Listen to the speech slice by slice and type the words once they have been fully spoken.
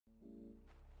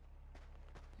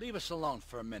Leave us alone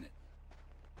for a minute.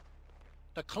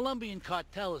 The Colombian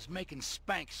cartel is making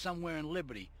spank somewhere in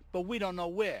Liberty, but we don't know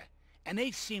where. And they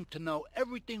seem to know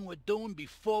everything we're doing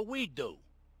before we do.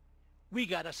 We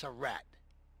got us a rat.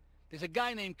 There's a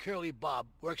guy named Curly Bob,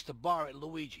 works the bar at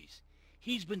Luigi's.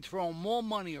 He's been throwing more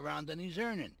money around than he's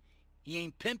earning. He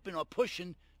ain't pimping or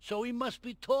pushing, so he must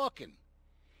be talking.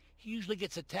 He usually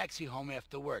gets a taxi home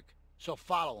after work, so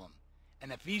follow him.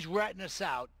 And if he's ratting us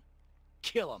out,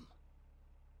 kill him.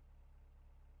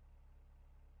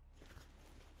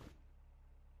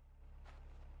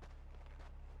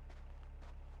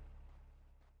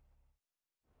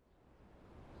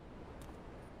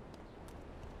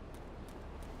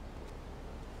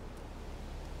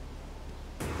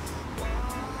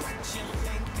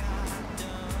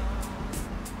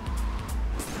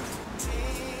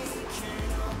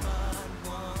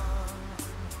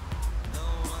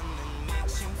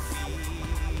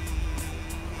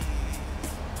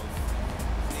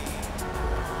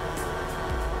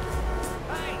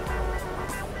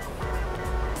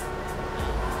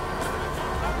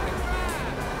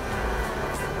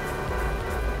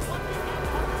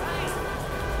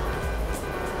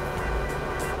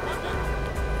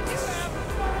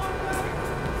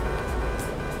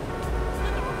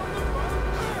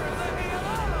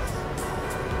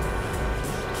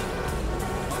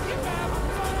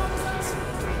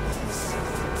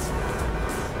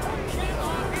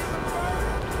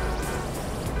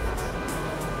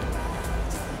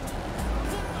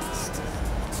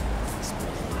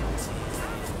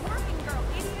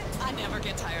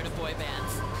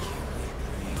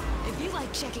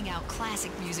 Checking out classic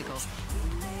musicals,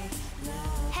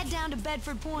 head down to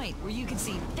Bedford Point, where you can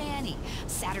see Fanny,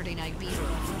 Saturday Night Beaver.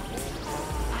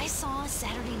 I saw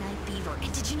Saturday Night Beaver,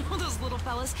 and did you know those little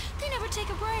fellas? They never take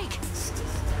a break.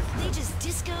 They just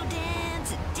disco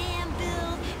dance and damn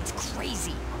build. It's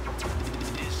crazy.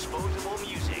 Disposable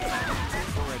music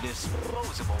for a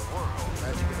disposable world.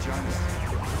 Glad you could join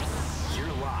us.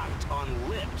 You're locked on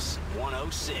Lips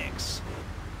 106.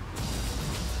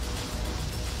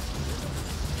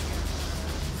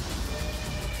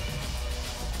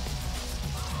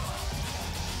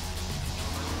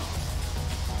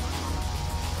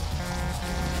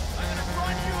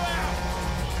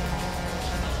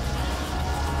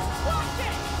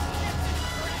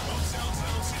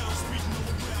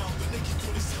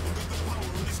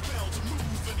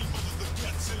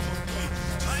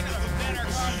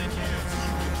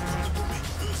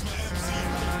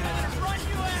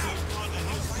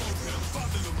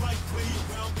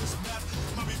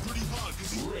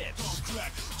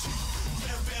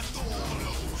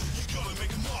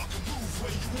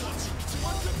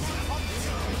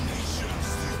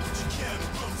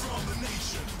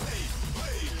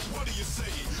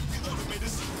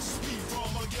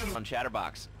 On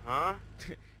Chatterbox. Huh?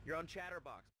 You're on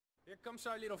Chatterbox. Here comes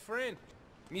our little friend,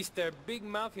 Mr. Big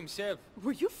Mouth himself.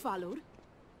 Were you followed?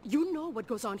 You know what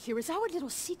goes on here is our little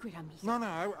secret, amigo.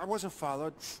 No, I wasn't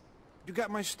followed. You got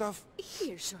my stuff?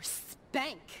 Here's your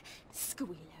spank,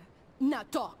 squealer. Now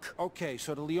talk. Okay,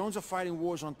 so the Leons are fighting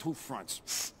wars on two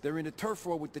fronts. They're in the turf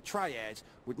war with the Triads,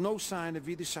 with no sign of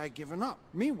either side giving up.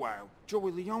 Meanwhile,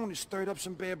 Joey Leone has stirred up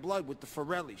some bad blood with the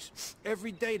Forellis.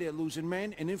 Every day they're losing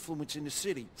men and influence in the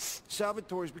city.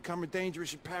 Salvatore's becoming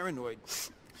dangerous and paranoid.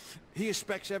 He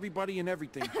expects everybody and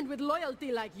everything. And with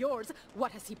loyalty like yours,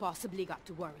 what has he possibly got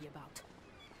to worry about?